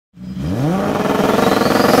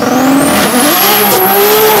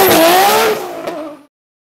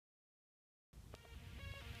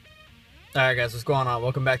Alright guys, what's going on?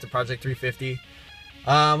 Welcome back to Project 350.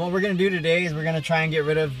 What we're going to do today is we're going to try and get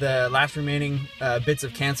rid of the last remaining bits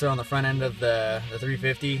of cancer on the front end of the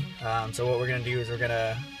 350. So what we're going to do is we're going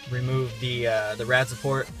to remove the rad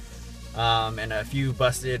support and a few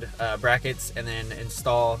busted brackets, and then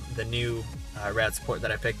install the new rad support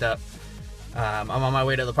that I picked up. I'm on my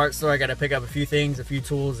way to the parts store. I got to pick up a few things, a few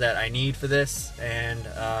tools that I need for this, and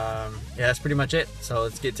yeah, that's pretty much it. So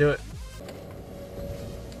let's get to it.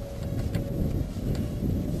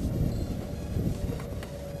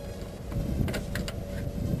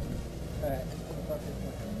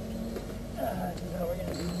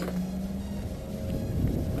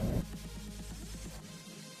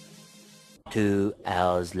 Two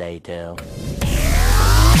hours later.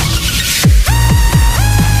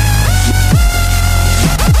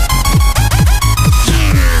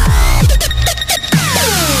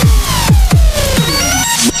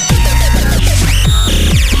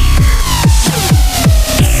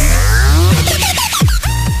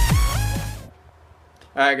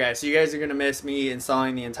 Alright guys, so you guys are going to miss me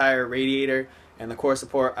installing the entire radiator and the core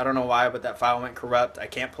support. I don't know why, but that file went corrupt. I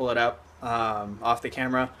can't pull it up off the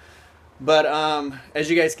camera. But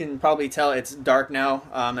as you guys can probably tell, it's dark now.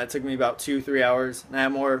 That took me about 2-3 hours. And I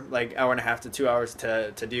have more like hour and a half to 2 hours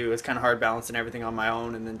to do. It's kind of hard balancing everything on my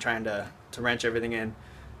own and then trying to wrench everything in.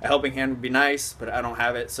 A helping hand would be nice, but I don't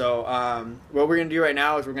have it. So what we're going to do right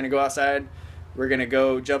now is we're going to go outside. We're going to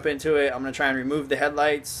go jump into it. I'm going to try and remove the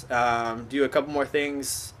headlights, do a couple more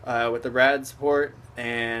things with the rad support,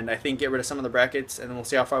 and I think get rid of some of the brackets, and then we'll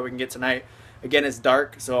see how far we can get tonight. Again, it's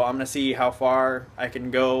dark, so I'm going to see how far I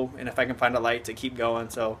can go and if I can find a light to keep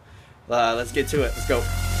going. So let's get to it. Let's go.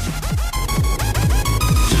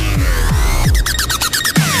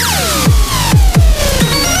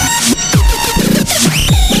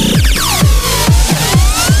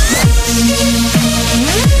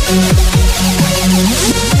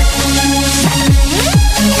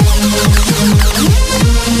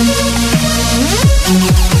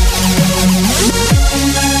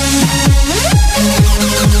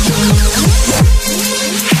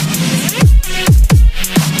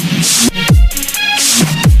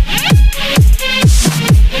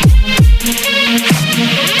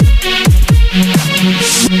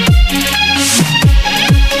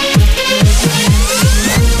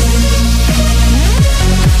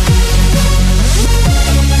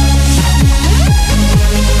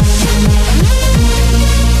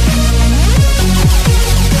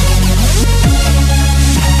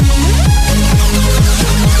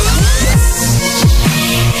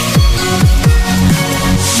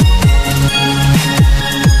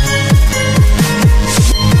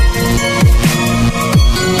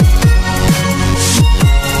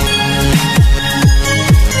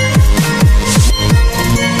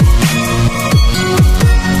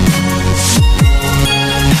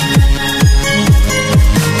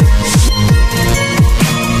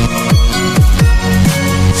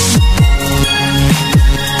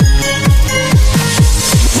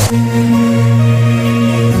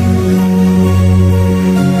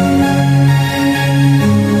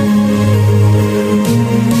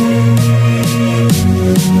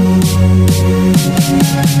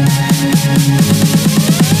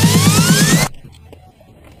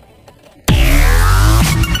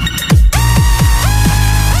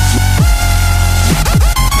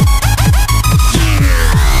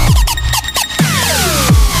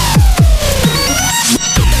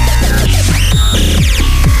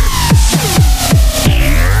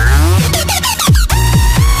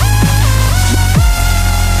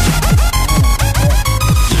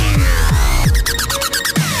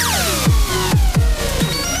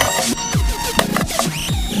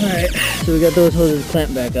 Alright, so we got those hoses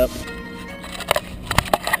clamped back up.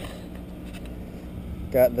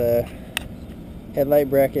 Got the headlight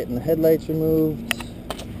bracket and the headlights removed.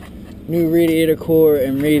 New radiator core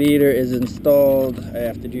and radiator is installed. I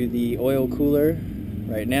have to do the oil cooler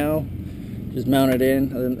right now. Just mount it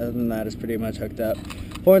in. Other than that, it's pretty much hooked up.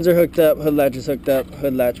 Horns are hooked up, hood latch is hooked up,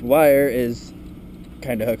 hood latch wire is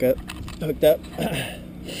kind of hooked up.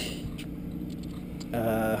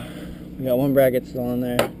 We got one bracket still on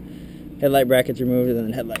there. Headlight brackets removed, and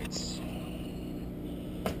then headlights.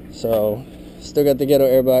 So, still got the ghetto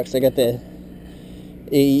air box. I got the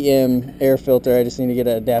AEM air filter. I just need to get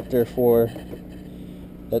an adapter for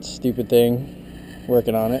that stupid thing.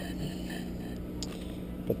 Working on it.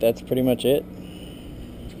 But that's pretty much it.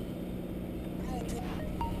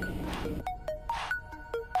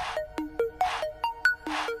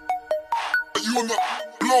 You on the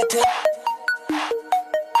blow point.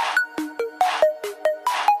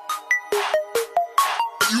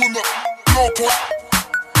 You on the blow point.